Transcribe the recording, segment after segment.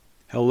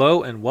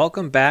Hello and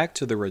welcome back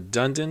to the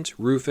Redundant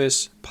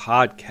Rufus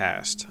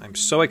podcast. I'm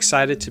so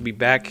excited to be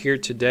back here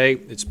today.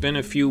 It's been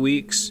a few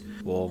weeks.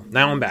 Well,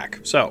 now I'm back.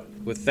 So,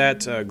 with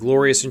that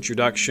glorious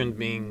introduction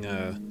being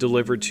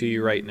delivered to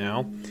you right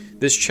now,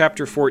 this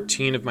chapter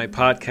 14 of my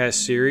podcast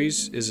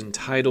series is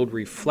entitled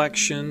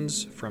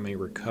Reflections from a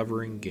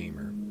Recovering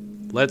Gamer.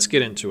 Let's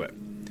get into it.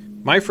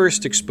 My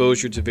first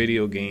exposure to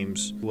video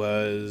games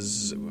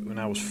was when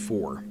I was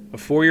 4. A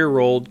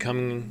 4-year-old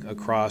coming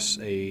across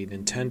a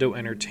Nintendo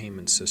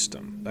Entertainment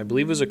System. I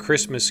believe it was a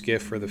Christmas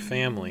gift for the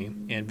family,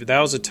 and that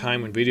was a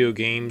time when video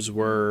games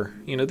were,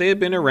 they had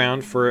been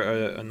around for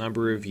a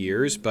number of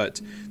years, but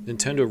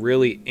Nintendo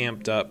really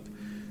amped up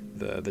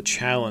the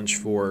challenge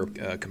for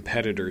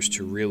competitors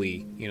to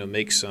really,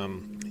 make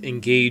some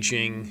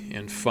engaging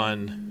and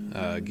fun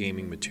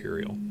gaming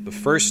material. The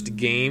first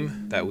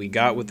game that we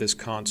got with this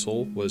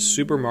console was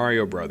Super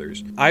Mario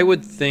Brothers. I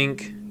would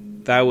think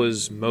that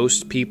was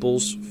most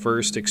people's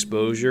first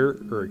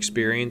exposure or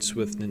experience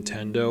with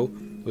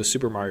Nintendo was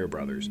Super Mario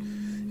Brothers.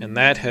 And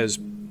that has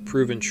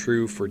proven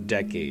true for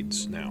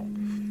decades now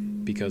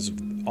because of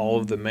all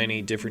of the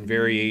many different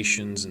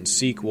variations and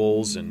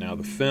sequels, and now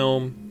the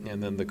film,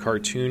 and then the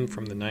cartoon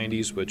from the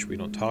 90s, which we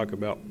don't talk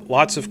about.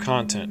 Lots of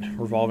content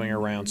revolving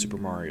around Super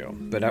Mario.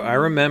 But I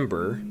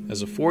remember,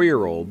 as a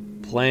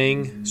 4-year-old,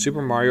 playing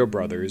Super Mario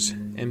Brothers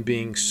and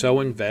being so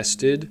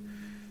invested,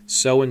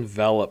 so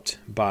enveloped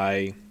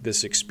by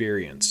this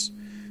experience.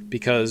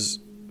 Because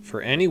for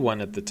anyone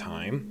at the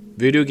time,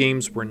 video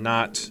games were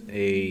not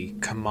a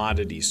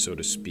commodity, so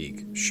to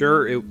speak.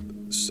 Sure,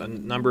 a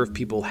number of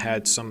people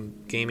had some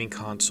gaming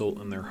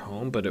console in their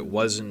home, but it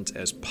wasn't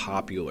as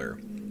popular.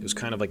 It was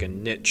kind of like a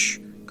niche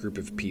group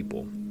of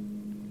people.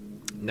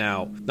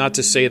 Now, not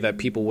to say that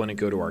people wouldn't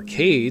go to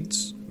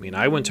arcades. I mean,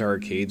 I went to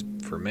arcades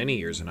for many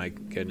years, and I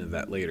get into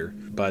that later.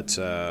 But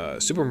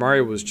Super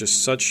Mario was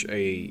just such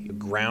a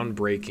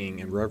groundbreaking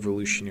and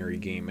revolutionary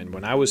game. And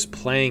when I was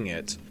playing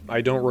it,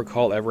 I don't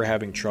recall ever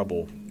having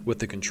trouble with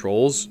the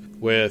controls,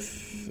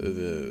 with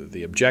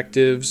the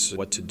objectives,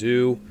 what to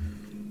do.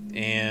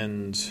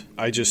 And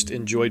I just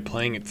enjoyed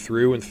playing it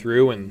through and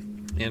through,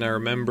 and I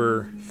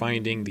remember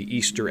finding the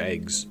Easter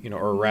eggs,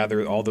 or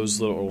rather all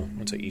those little,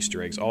 what's that,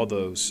 Easter eggs, all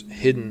those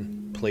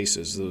hidden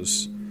places,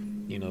 those,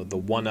 the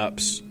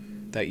one-ups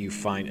that you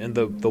find. And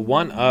the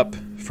one-up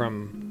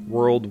from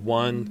World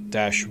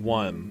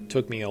 1-1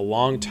 took me a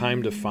long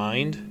time to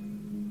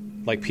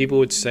find. Like, people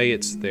would say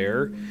it's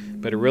there,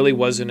 but it really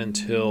wasn't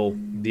until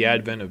the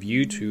advent of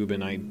YouTube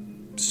and I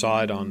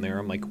saw it on there.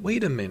 I'm like,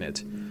 wait a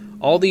minute.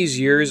 All these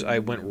years, I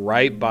went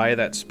right by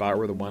that spot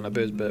where the one-up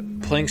is,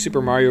 but playing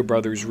Super Mario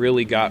Brothers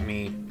really got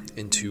me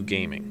into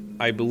gaming.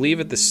 I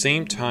believe at the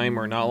same time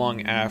or not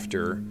long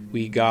after,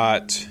 we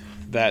got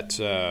that,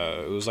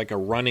 it was like a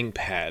running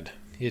pad.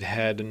 It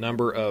had a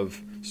number of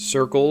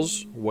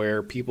circles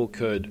where people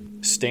could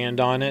stand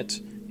on it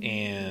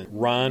and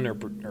run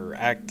or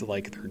act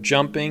like they're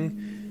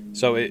jumping.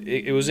 So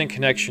it was in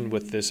connection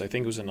with this, I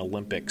think it was an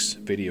Olympics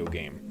video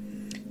game.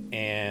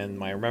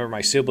 And I remember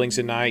my siblings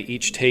and I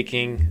each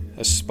taking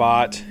a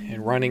spot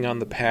and running on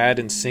the pad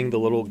and seeing the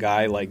little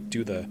guy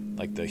do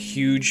the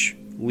huge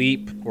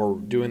leap or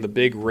doing the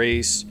big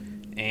race,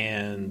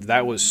 and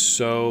that was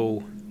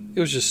it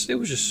was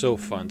just so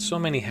fun. So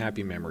many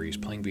happy memories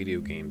playing video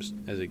games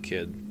as a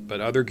kid.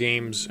 But other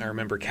games, I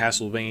remember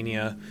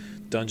Castlevania,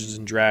 Dungeons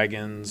and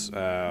Dragons,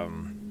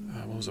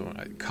 what was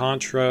it?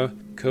 Contra,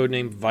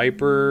 Codename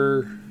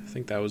Viper, I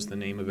think that was the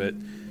name of it.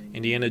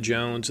 Indiana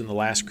Jones and the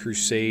Last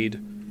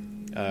Crusade.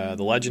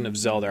 The Legend of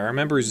Zelda. I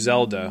remember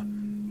Zelda.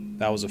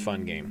 That was a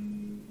fun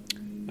game.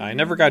 I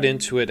never got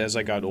into it as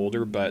I got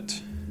older,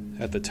 but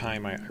at the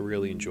time I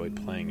really enjoyed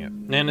playing it.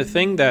 And the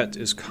thing that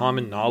is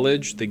common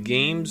knowledge, the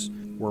games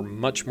were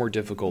much more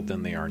difficult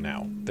than they are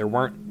now. There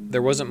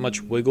wasn't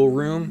much wiggle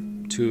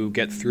room to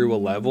get through a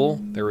level.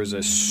 There was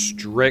a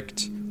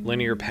strict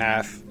linear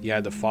path you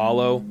had to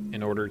follow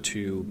in order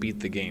to beat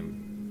the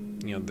game.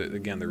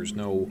 Again, there was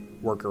no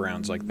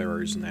workarounds like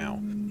there is now.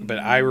 But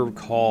I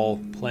recall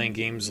playing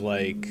games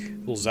like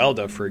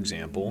Zelda, for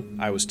example.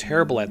 I was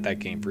terrible at that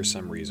game for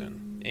some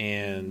reason.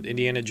 And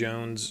Indiana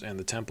Jones and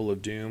the Temple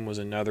of Doom was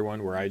another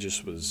one where I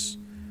just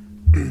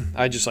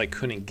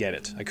couldn't get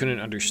it. I couldn't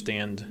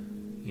understand,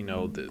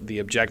 the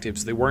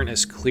objectives. They weren't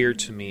as clear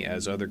to me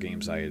as other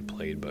games I had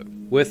played. But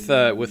with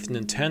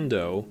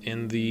Nintendo,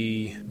 in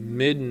the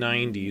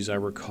mid-90s, I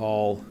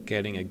recall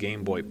getting a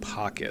Game Boy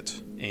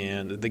Pocket.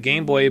 And the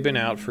Game Boy had been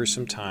out for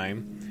some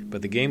time,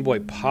 but the Game Boy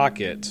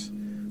Pocket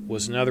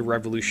was another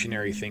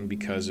revolutionary thing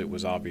because it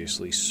was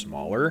obviously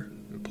smaller,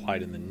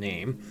 implied in the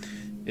name.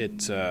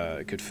 It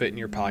could fit in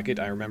your pocket.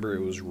 I remember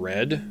it was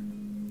red,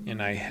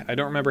 and I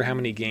don't remember how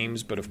many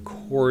games, but of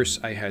course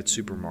I had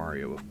Super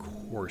Mario. Of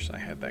course I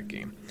had that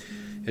game.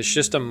 It's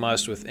just a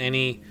must with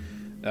any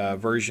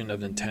version of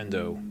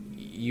Nintendo.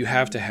 You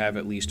have to have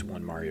at least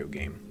one Mario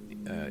game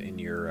in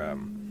your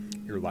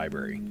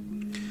library.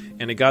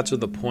 And it got to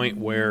the point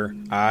where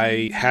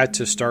I had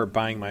to start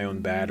buying my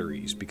own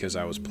batteries because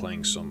I was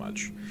playing so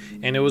much.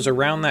 And it was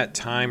around that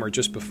time, or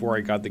just before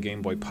I got the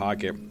Game Boy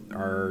Pocket,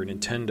 our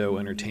Nintendo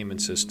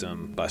Entertainment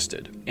System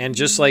busted. And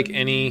just like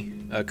any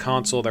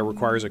console that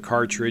requires a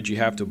cartridge, you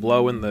have to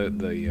blow in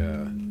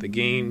the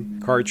game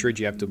cartridge.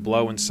 You have to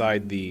blow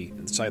inside the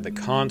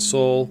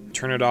console,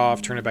 turn it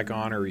off, turn it back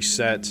on, or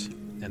reset,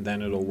 and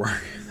then it'll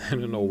work.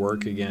 Then it'll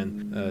work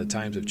again.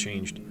 Times have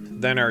changed.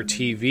 Then our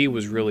TV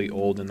was really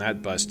old and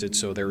that busted,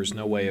 so there was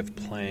no way of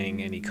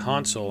playing any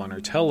console on our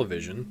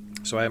television.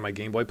 So I had my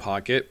Game Boy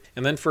Pocket,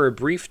 and then for a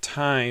brief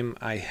time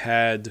I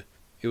had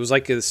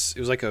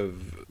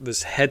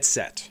this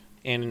headset,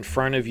 and in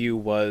front of you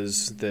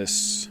was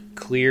this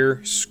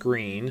clear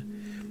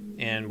screen,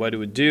 and what it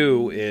would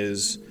do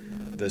is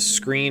the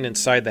screen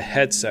inside the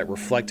headset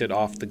reflected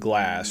off the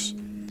glass,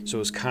 so it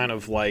was kind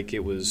of like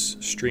it was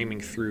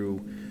streaming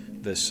through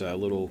this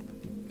little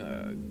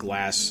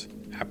glass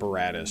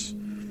apparatus,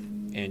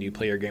 and you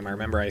play your game. I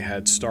remember I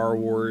had Star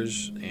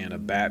Wars and a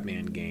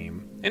Batman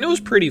game, and it was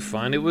pretty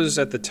fun. It was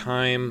at the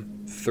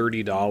time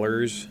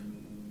 $30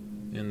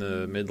 in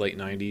the mid-late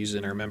 90s,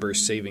 and I remember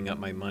saving up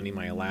my money,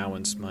 my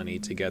allowance money,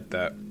 to get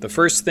that. The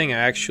first thing I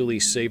actually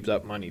saved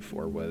up money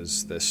for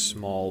was this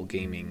small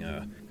gaming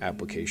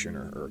application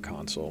or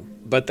console.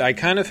 But I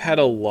kind of had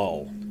a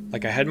lull.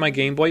 Like, I had my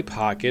Game Boy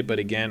Pocket, but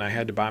again, I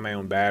had to buy my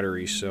own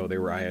batteries, so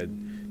I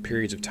had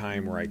periods of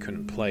time where I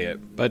couldn't play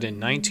it. But in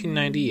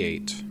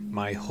 1998,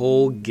 my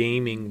whole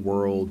gaming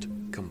world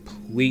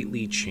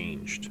completely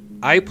changed.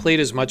 I played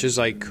as much as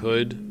I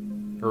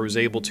could, or was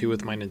able to,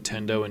 with my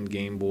Nintendo and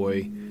Game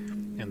Boy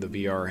and the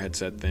VR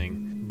headset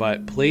thing.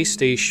 But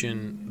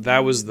PlayStation,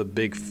 that was the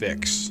big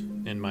fix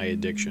in my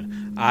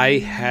addiction. I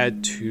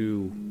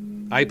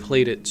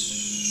played it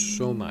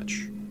so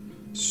much.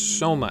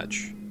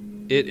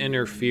 It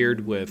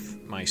interfered with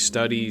my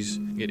studies.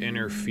 It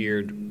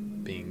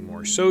interfered being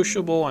more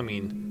sociable. I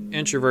mean,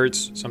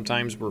 introverts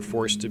sometimes were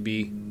forced to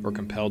be or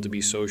compelled to be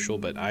social,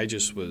 but I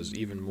just was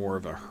even more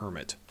of a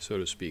hermit, so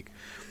to speak.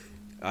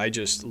 I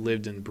just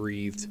lived and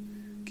breathed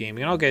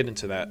gaming, and I'll get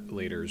into that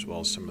later as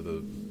well, some of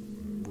the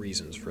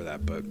reasons for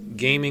that. But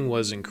gaming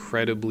was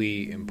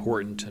incredibly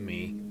important to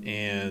me,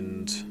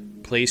 and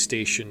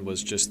PlayStation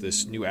was just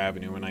this new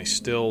avenue, and I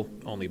still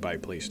only buy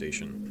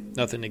PlayStation.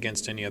 Nothing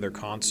against any other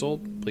console.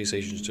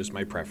 PlayStation is just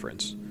my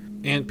preference.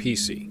 And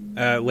PC.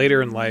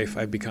 Later in life,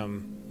 I've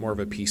become more of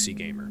a PC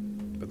gamer,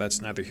 but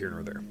that's neither here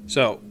nor there.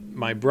 So,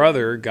 my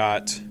brother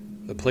got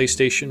the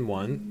PlayStation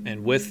 1,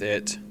 and with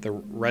it, the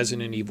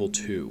Resident Evil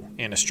 2,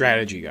 and a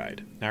strategy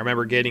guide. Now, I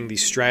remember getting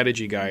these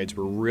strategy guides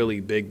were really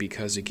big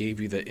because it gave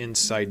you the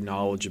inside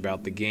knowledge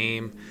about the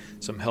game,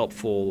 some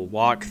helpful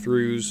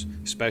walkthroughs,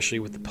 especially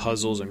with the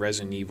puzzles, and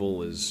Resident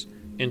Evil is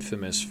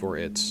infamous for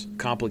its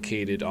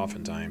complicated,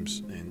 oftentimes,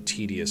 and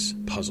tedious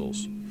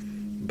puzzles.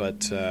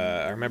 But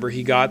I remember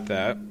he got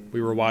that.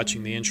 We were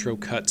watching the intro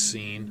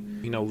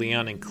cutscene. You know,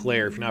 Leon and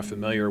Claire, if you're not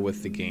familiar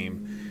with the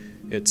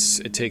game, it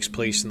takes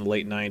place in the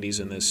late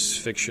 90s in this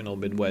fictional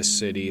Midwest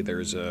city.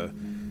 There's a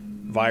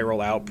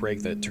viral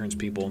outbreak that turns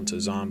people into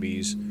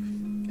zombies.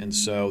 And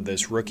so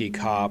this rookie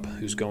cop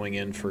who's going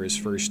in for his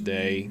first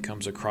day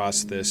comes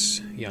across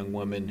this young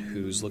woman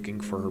who's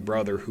looking for her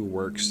brother who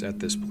works at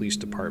this police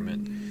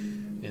department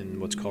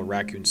in what's called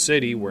Raccoon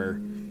City, where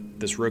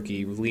this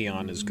rookie,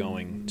 Leon, is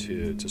going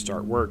to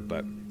start work.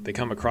 But they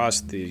come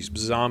across these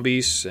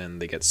zombies and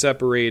they get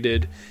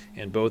separated,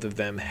 and both of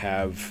them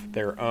have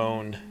their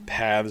own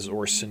paths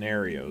or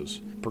scenarios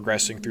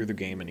progressing through the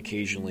game, and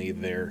occasionally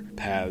their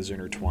paths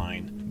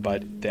intertwine.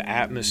 But the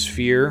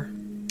atmosphere,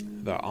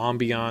 the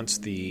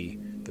ambiance, the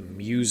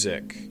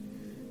music,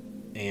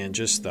 and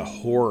just the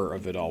horror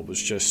of it all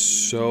was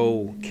just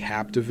so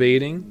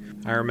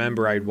captivating. I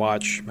remember I'd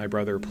watch my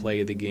brother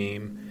play the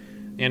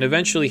game, and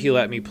eventually he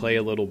let me play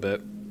a little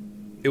bit.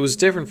 It was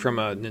different from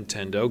a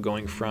Nintendo,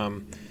 going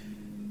from,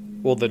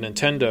 well, the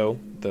Nintendo,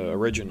 the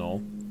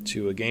original,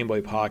 to a Game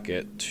Boy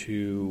Pocket,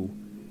 to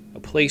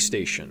a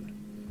PlayStation.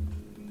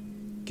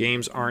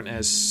 Games aren't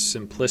as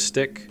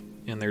simplistic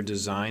in their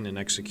design and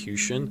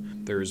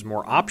execution. There's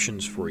more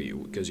options for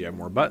you because you have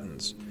more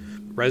buttons.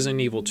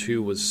 Resident Evil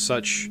 2 was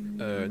such,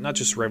 not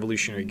just a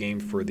revolutionary game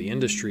for the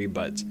industry,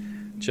 but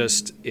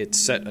just it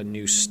set a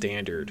new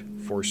standard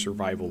for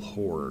survival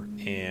horror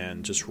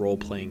and just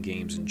role-playing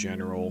games in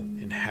general,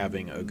 and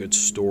having a good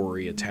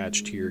story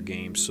attached to your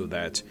game so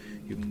that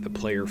the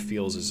player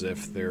feels as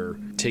if they're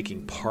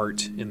taking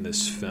part in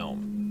this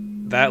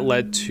film. That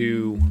led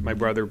to my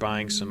brother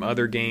buying some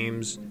other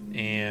games,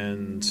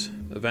 and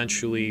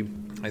eventually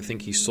I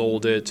think he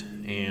sold it,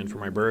 and for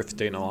my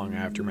birthday, not long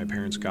after, my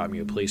parents got me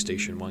a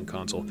PlayStation 1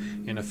 console.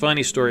 And a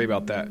funny story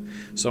about that.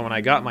 So when I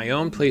got my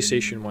own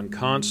PlayStation 1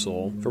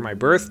 console for my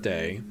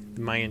birthday,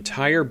 my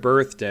entire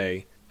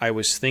birthday, I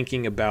was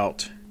thinking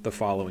about the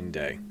following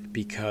day,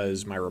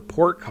 because my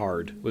report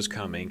card was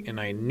coming, and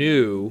I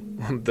knew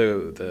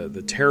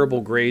the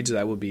terrible grades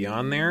that would be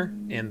on there,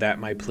 and that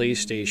my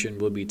PlayStation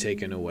would be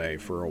taken away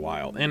for a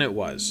while. And it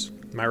was.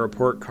 My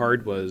report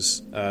card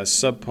was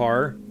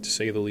subpar, to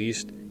say the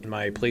least.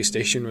 My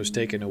PlayStation was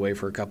taken away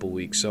for a couple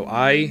weeks. So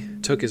I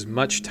took as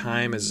much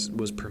time as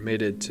was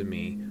permitted to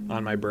me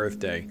on my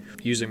birthday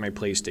using my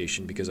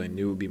PlayStation because I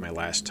knew it would be my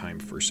last time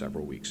for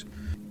several weeks.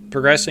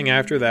 Progressing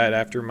after that,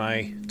 after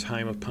my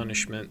time of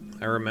punishment,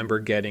 I remember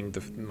getting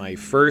my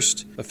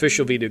first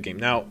official video game.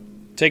 Now,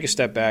 take a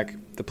step back.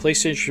 The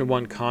PlayStation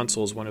 1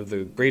 console is one of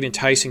the great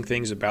enticing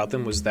things about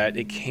them was that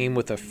it came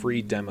with a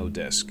free demo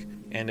disc.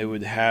 And it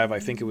would have, I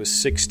think it was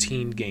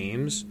 16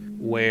 games,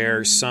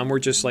 where some were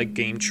just like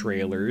game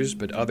trailers,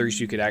 but others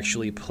you could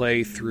actually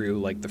play through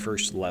like the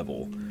first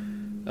level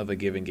of a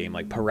given game.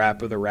 Like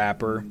Parappa the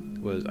Rapper,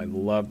 I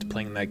loved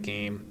playing that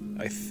game.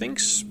 I think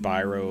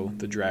Spyro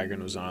the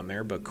Dragon was on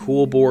there, but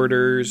Cool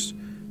Borders,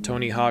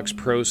 Tony Hawk's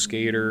Pro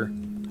Skater,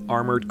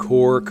 Armored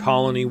Core,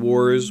 Colony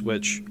Wars,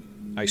 which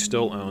I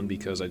still own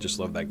because I just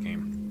love that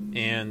game,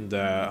 and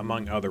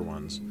among other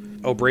ones.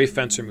 Oh, Brave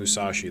Fencer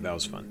Musashi, that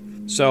was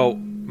fun. So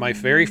my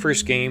very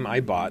first game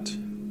I bought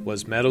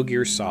was Metal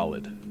Gear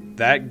Solid.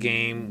 That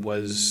game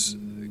was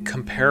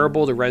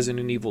comparable to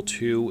Resident Evil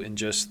 2 in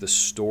just the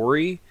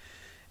story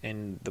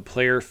and the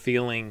player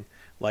feeling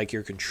like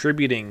you're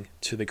contributing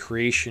to the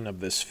creation of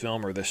this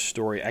film or this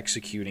story,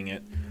 executing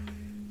it.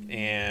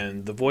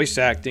 And the voice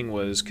acting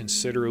was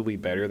considerably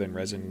better than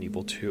Resident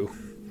Evil 2.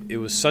 It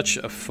was such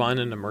a fun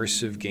and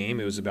immersive game.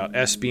 It was about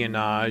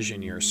espionage,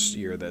 and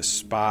you're the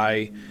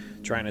spy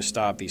trying to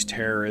stop these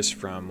terrorists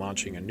from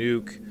launching a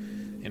nuke.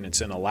 And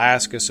it's in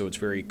Alaska, so it's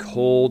very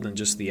cold, and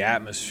just the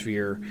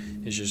atmosphere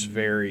is just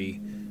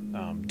very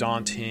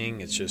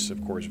daunting. It's just,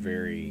 of course,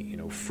 very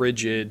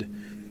frigid.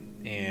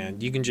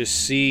 And you can just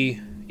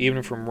see,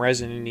 even from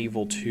Resident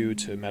Evil 2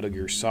 to Metal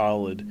Gear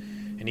Solid,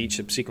 in each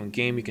subsequent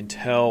game, you can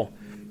tell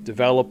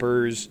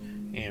developers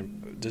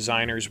and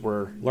designers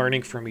were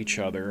learning from each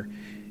other,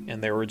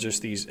 and there were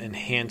just these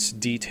enhanced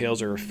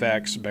details or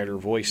effects, better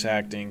voice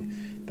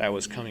acting that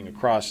was coming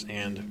across,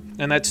 and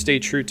that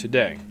stayed true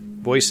today.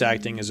 Voice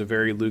acting is a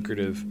very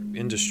lucrative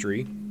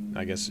industry,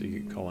 I guess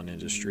you could call it an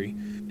industry,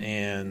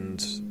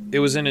 and it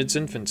was in its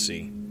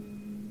infancy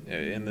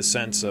in the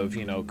sense of,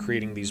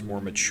 creating these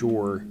more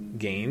mature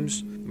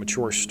games,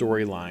 mature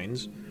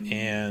storylines,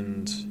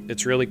 and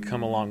it's really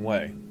come a long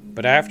way.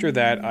 But after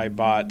that, I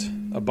bought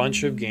a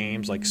bunch of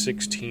games, like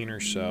 16 or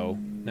so.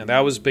 Now,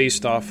 that was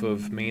based off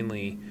of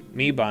mainly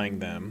me buying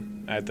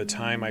them. At the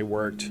time I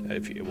worked,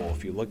 if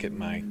you look at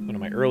one of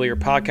my earlier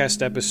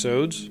podcast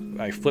episodes,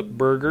 I flipped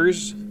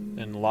burgers,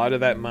 and a lot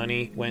of that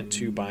money went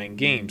to buying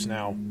games.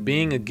 Now,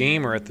 being a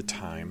gamer at the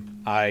time,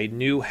 I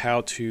knew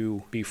how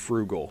to be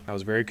frugal. I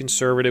was very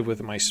conservative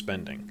with my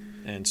spending.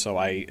 And so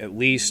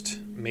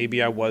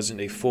maybe I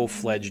wasn't a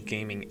full-fledged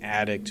gaming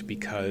addict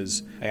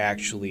because I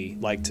actually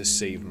like to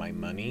save my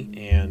money,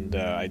 and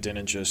I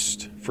didn't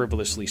just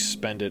frivolously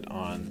spend it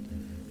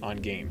on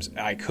games.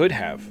 I could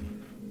have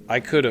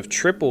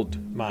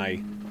tripled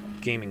my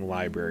gaming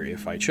library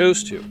if I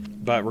chose to.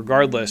 But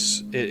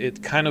regardless,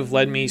 it kind of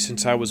led me,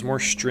 since I was more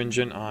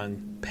stringent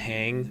on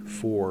paying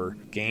for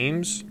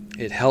games,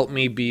 it helped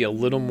me be a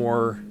little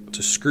more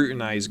to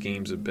scrutinize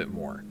games a bit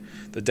more.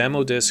 The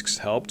demo discs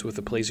helped with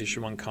the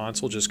PlayStation 1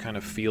 console, just kind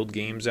of field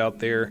games out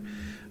there.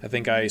 I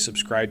think I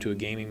subscribed to a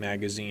gaming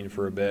magazine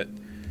for a bit,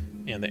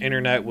 and the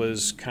internet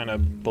was kind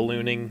of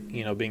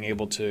ballooning, being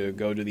able to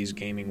go to these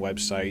gaming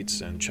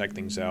websites and check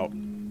things out.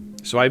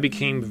 So I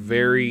became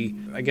very,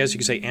 I guess you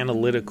could say,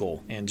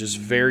 analytical and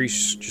just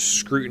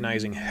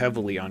scrutinizing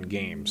heavily on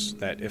games.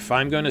 That if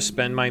I'm going to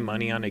spend my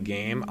money on a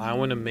game, I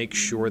want to make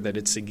sure that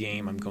it's a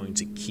game I'm going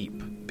to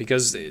keep.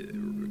 Because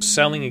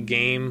selling a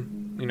game,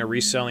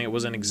 reselling it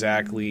wasn't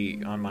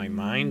exactly on my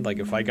mind. Like,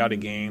 if I got a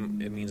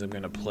game, it means I'm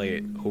going to play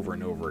it over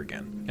and over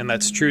again. And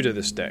that's true to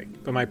this day.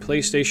 But my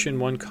PlayStation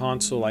 1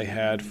 console I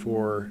had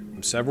for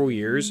several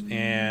years,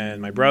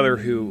 and my brother,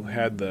 who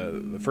had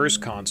the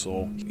first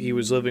console, he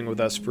was living with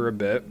us for a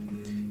bit,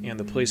 and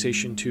the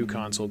PlayStation 2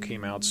 console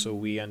came out, so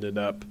we ended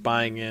up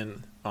buying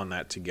in on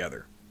that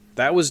together.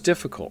 That was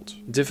difficult.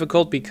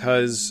 Difficult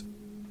because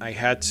I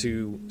had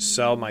to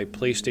sell my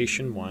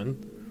PlayStation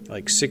 1,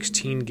 like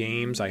 16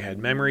 games. I had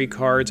memory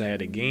cards, I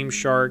had a Game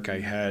Shark, I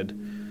had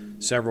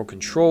several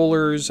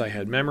controllers, I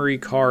had memory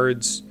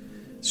cards,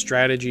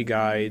 strategy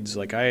guides.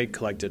 Like, I had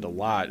collected a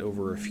lot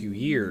over a few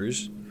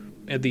years.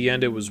 At the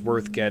end, it was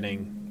worth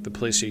getting the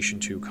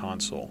PlayStation 2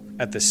 console.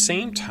 At the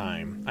same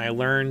time, I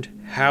learned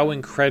how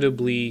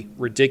incredibly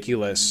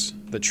ridiculous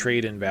the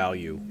trade-in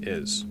value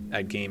is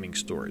at gaming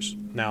stores.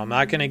 Now, I'm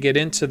not going to get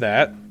into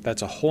that.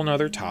 That's a whole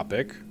nother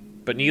topic.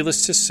 But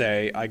needless to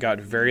say, I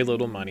got very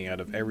little money out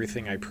of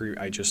everything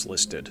I just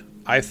listed.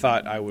 I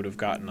thought I would have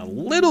gotten a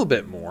little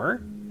bit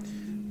more,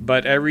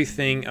 but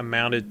everything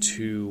amounted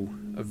to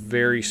a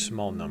very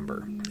small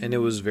number, and it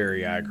was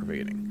very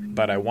aggravating.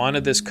 But I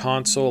wanted this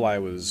console. I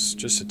was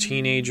just a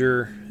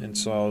teenager, and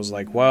so I was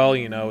like, well,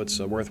 it's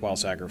a worthwhile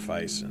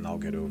sacrifice, and I'll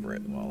get over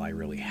it. Well, I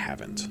really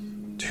haven't.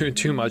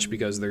 Too much,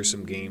 because there's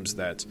some games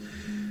that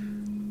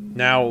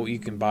now you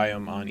can buy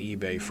them on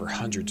eBay for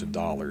hundreds of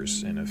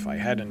dollars, and if I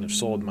hadn't have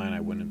sold mine,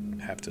 I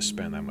wouldn't have to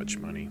spend that much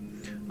money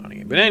on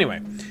it. But anyway,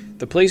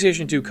 the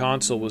PlayStation 2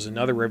 console was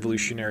another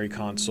revolutionary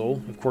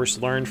console. Of course,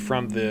 learned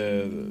from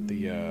the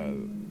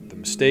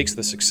mistakes,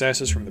 the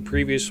successes from the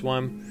previous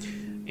one,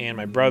 And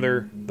my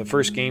brother, the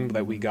first game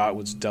that we got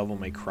was Devil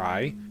May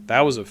Cry. That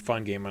was a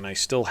fun game, and I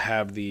still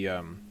have the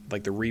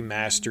the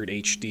remastered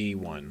HD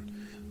one.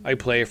 I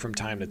play it from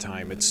time to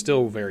time. It's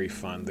still very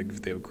fun. The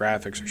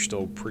graphics are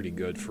still pretty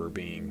good for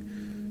being,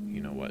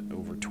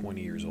 over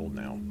 20 years old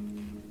now,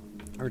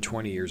 or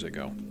 20 years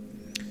ago.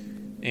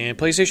 And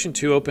PlayStation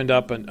 2 opened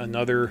up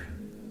another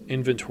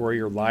inventory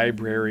or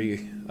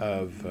library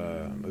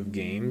of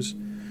games.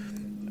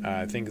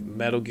 I think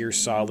Metal Gear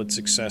Solid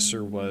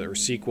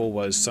sequel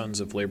was Sons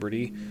of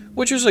Liberty,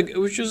 which was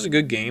a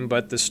good game,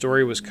 but the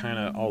story was kind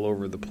of all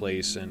over the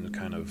place and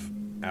kind of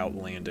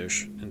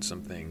outlandish in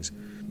some things.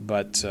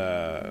 But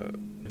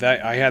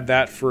I had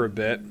that for a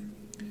bit,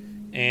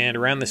 and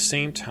around the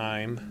same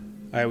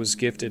time, I was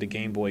gifted a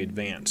Game Boy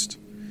Advanced.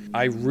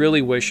 I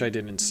really wish I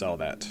didn't sell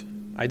that.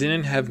 I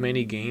didn't have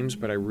many games,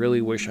 but I really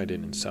wish I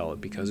didn't sell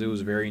it because it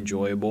was very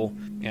enjoyable,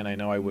 and I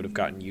know I would have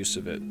gotten use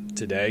of it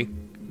today.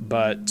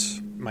 But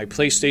my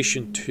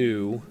PlayStation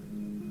 2,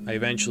 I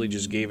eventually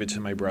just gave it to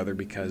my brother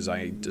because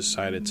I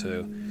decided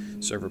to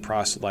serve a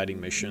proselyting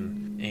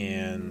mission,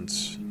 and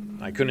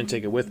I couldn't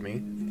take it with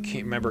me. I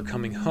can't remember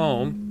coming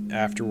home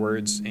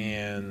afterwards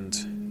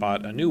and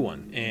bought a new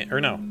one.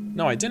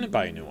 No, I didn't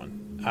buy a new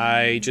one.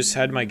 I just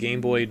had my Game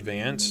Boy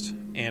Advanced,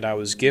 and I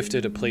was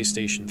gifted a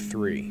PlayStation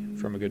 3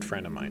 from a good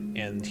friend of mine.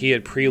 And he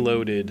had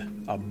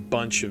preloaded a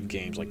bunch of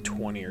games, like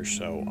 20 or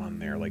so on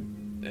there.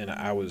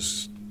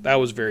 That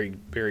was very,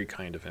 very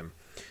kind of him.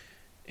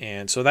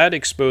 And so that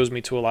exposed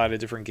me to a lot of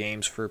different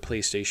games for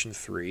PlayStation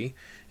 3.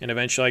 And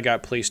eventually I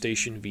got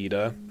PlayStation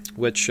Vita,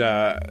 which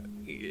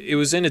it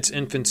was in its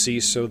infancy,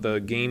 so the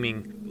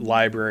gaming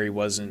library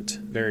wasn't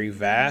very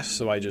vast.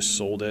 So I just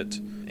sold it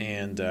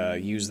and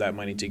used that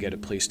money to get a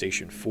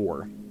PlayStation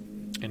 4.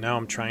 And now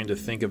I'm trying to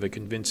think of a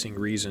convincing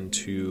reason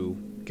to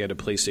get a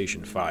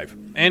PlayStation 5.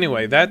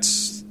 Anyway,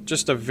 that's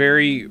just a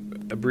very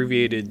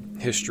abbreviated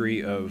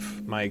history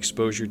of my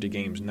exposure to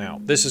games now.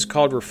 This is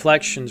called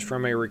Reflections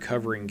from a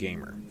Recovering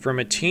Gamer.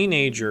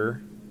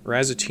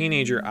 As a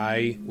teenager,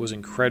 I was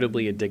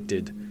incredibly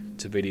addicted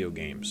to video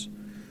games.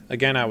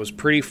 Again, I was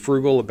pretty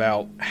frugal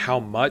about how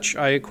much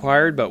I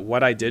acquired, but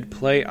what I did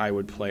play, I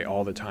would play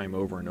all the time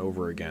over and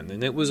over again.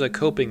 And it was a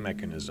coping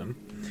mechanism.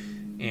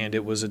 And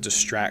it was a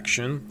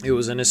distraction. It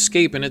was an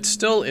escape, and it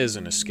still is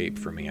an escape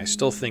for me. I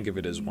still think of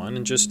it as one,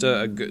 and just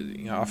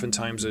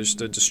oftentimes just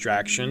a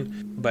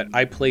distraction. But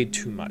I played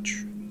too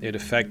much. It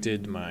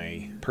affected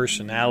my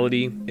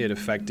personality. It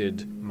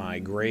affected my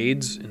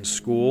grades in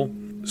school.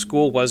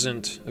 School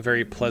wasn't a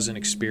very pleasant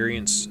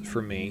experience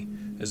for me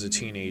as a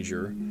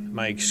teenager.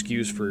 My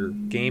excuse for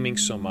gaming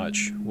so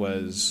much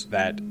was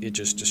that it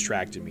just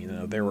distracted me.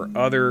 There were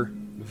other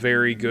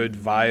very good,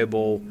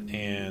 viable,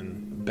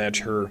 and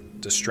better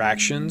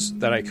distractions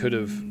that I could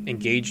have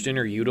engaged in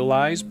or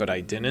utilized, but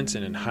I didn't.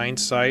 And in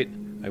hindsight,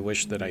 I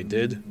wish that I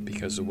did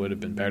because it would have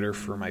been better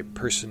for my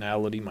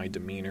personality, my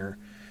demeanor,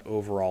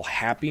 overall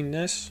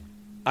happiness.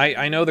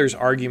 I know there's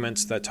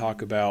arguments that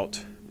talk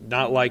about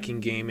not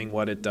liking gaming,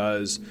 what it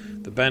does,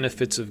 the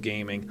benefits of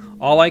gaming.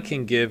 All I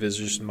can give is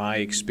just my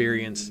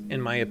experience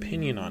and my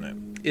opinion on it.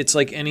 It's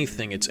like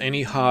anything. It's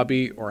any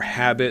hobby or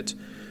habit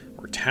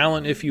or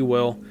talent, if you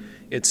will.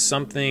 It's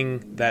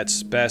something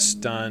that's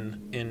best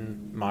done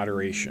in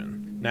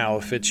moderation. Now,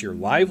 if it's your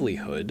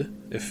livelihood,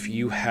 if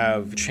you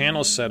have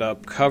channels set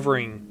up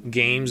covering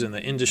games in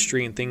the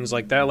industry and things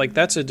like that,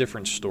 that's a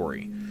different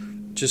story.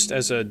 Just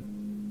as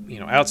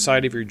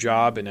outside of your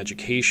job and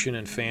education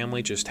and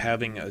family, just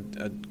having a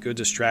good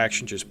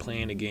distraction, just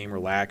playing a game,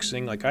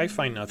 relaxing, I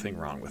find nothing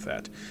wrong with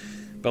that.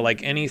 But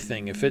like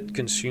anything, if it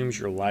consumes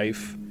your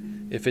life,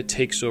 if it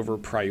takes over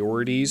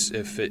priorities,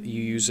 if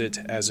you use it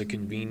as a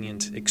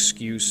convenient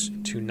excuse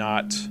to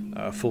not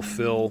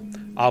fulfill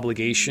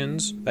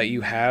obligations that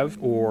you have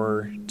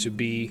or to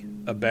be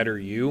a better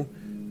you,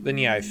 then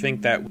I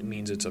think that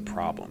means it's a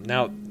problem.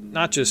 Now,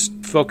 not just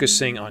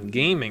focusing on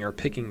gaming or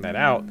picking that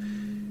out,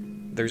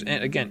 there's,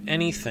 again,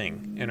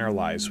 anything in our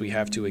lives we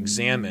have to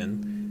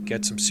examine,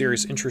 get some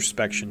serious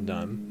introspection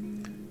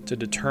done to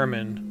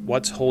determine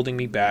what's holding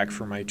me back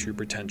from my true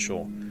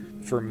potential.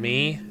 For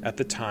me, at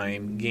the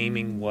time,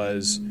 gaming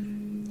was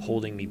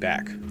holding me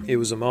back. It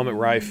was a moment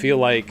where I feel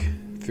like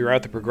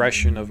throughout the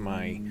progression of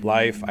my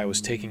life, I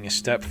was taking a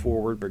step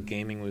forward, but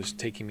gaming was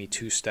taking me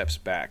 2 steps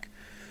back.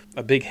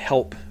 A big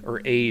help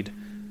or aid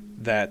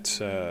that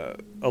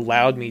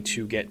allowed me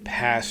to get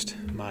past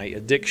my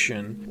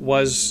addiction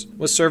was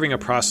serving a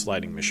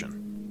proselyting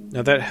mission.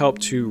 Now that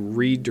helped to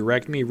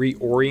redirect me,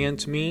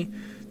 reorient me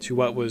to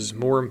what was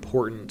more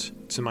important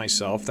to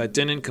myself. That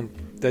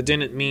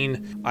didn't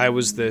mean I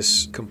was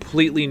this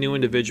completely new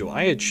individual.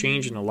 I had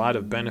changed in a lot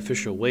of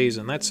beneficial ways,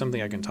 and that's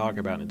something I can talk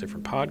about in a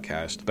different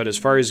podcast. But as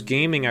far as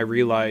gaming, I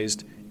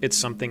realized it's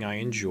something I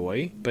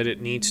enjoy, but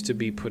it needs to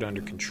be put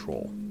under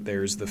control.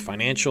 There's the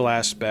financial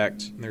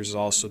aspect, and there's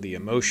also the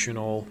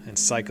emotional and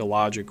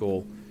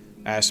psychological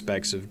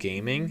aspects of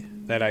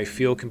gaming that I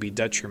feel can be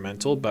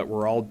detrimental, but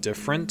we're all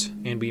different,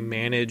 and we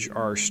manage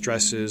our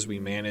stresses, we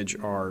manage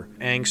our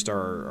angst,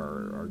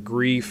 our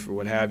grief, or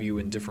what have you,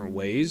 in different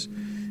ways.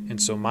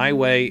 And so my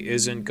way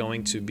isn't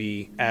going to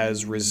be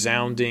as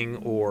resounding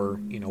or,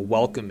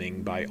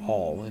 welcoming by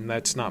all. And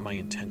that's not my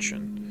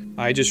intention.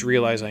 I just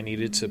realized I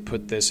needed to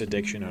put this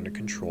addiction under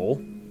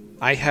control.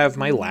 I have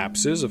my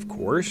lapses, of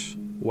course,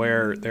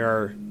 where there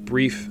are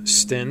brief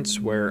stints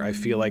where I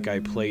feel like I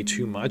play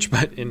too much,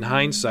 but in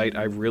hindsight,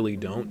 I really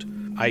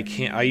don't.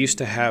 I used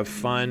to have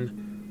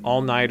fun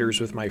all-nighters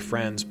with my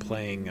friends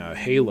playing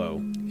Halo.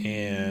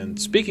 And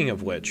speaking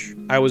of which,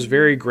 I was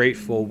very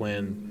grateful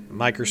when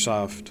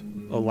Microsoft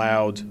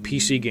allowed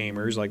PC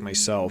gamers like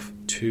myself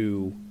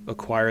to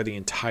acquire the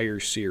entire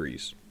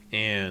series.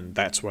 And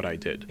that's what I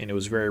did. And it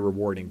was very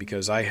rewarding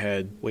because I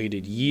had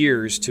waited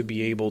years to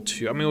be able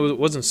to... it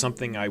wasn't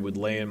something I would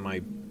lay in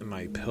my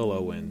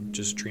pillow and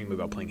just dream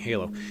about playing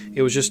Halo.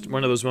 It was just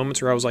one of those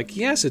moments where I was like,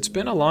 yes, it's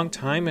been a long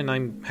time and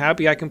I'm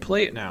happy I can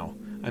play it now.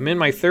 I'm in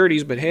my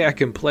 30s, but hey, I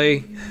can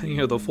play,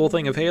 the full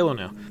thing of Halo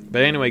now.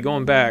 But anyway,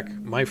 going back,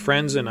 my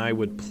friends and I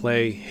would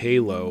play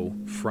Halo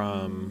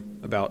from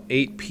about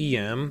 8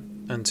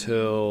 p.m.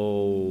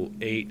 until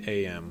 8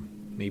 a.m.,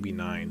 maybe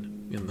 9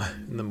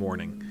 in the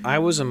morning. I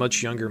was a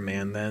much younger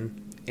man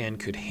then and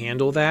could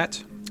handle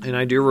that. And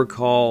I do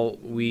recall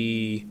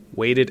we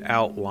waited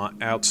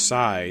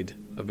outside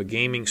of a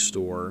gaming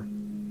store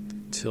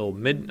till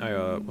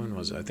when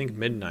was it? I think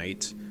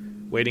midnight,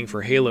 waiting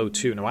for Halo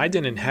 2. Now, I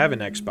didn't have an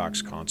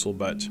Xbox console,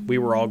 but we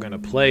were all going to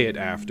play it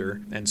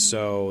after, and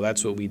so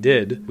that's what we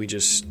did. We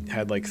just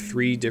had like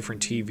 3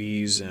 different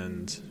TVs,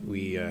 and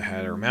we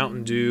had our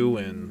Mountain Dew,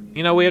 and,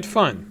 we had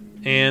fun.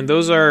 And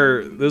those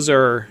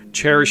are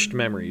cherished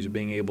memories of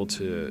being able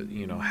to,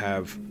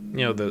 have,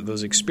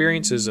 those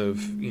experiences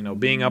of,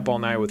 being up all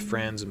night with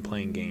friends and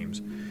playing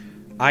games.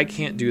 I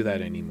can't do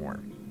that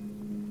anymore.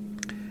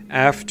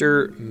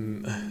 After,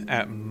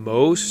 at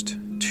most,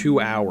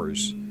 2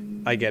 hours,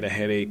 I get a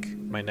headache,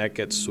 my neck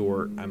gets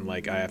sore, I'm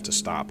like, I have to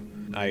stop.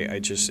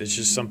 It's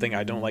just something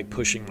I don't like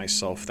pushing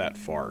myself that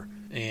far.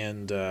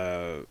 And,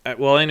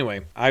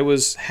 anyway, I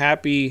was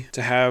happy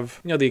to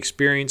have, the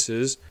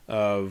experiences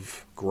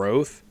of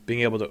growth, being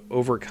able to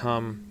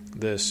overcome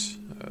this,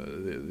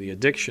 the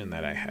addiction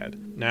that I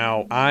had.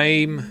 Now,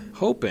 I'm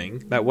hoping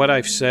that what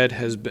I've said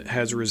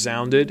has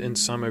resounded in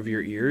some of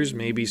your ears.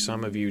 Maybe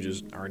some of you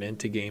just aren't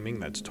into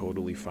gaming. That's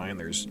totally fine.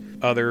 There's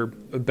other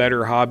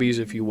better hobbies,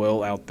 if you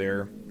will, out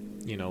there.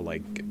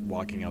 Like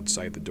walking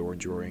outside the door,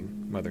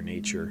 enjoying Mother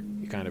Nature,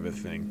 kind of a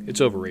thing. It's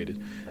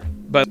overrated.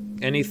 But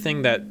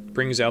anything that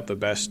brings out the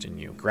best in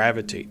you,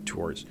 gravitate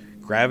towards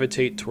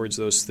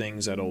those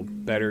things that'll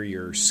better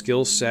your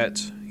skill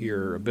set,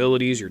 your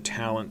abilities, your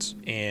talents.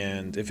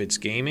 And if it's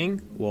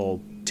gaming,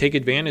 well, take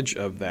advantage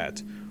of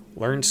that.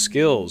 Learn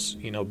skills,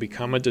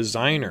 become a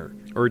designer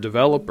or a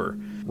developer.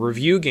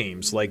 Review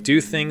games, like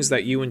do things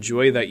that you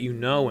enjoy that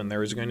and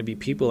there's going to be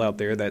people out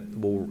there that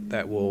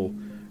will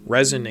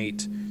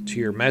resonate to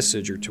your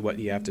message or to what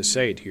you have to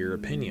say, to your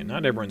opinion.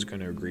 Not everyone's going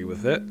to agree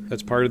with it.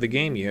 That's part of the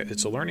game.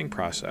 It's a learning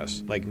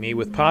process. Like me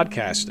with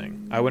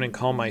podcasting. I wouldn't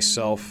call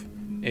myself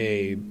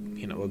a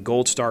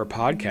gold star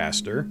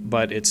podcaster,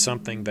 but it's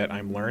something that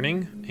I'm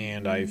learning,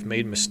 and I've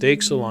made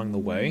mistakes along the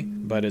way,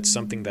 but it's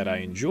something that I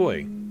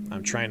enjoy.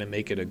 I'm trying to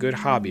make it a good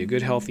hobby, a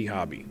good healthy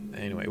hobby.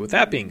 Anyway, with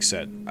that being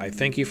said, I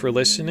thank you for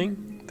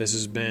listening. This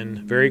has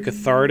been very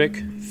cathartic,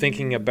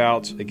 thinking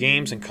about the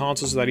games and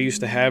consoles that I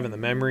used to have and the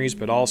memories,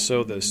 but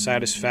also the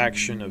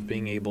satisfaction of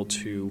being able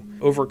to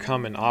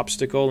overcome an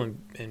obstacle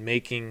and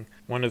making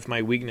one of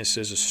my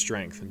weaknesses a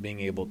strength, and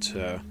being able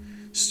to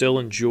still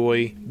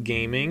enjoy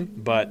gaming,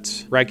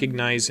 but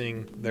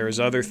recognizing there's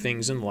other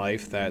things in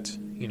life that,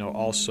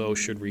 also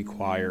should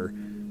require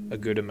a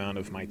good amount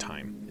of my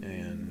time.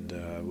 And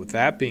with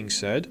that being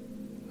said,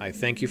 I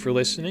thank you for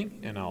listening,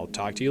 and I'll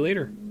talk to you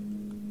later.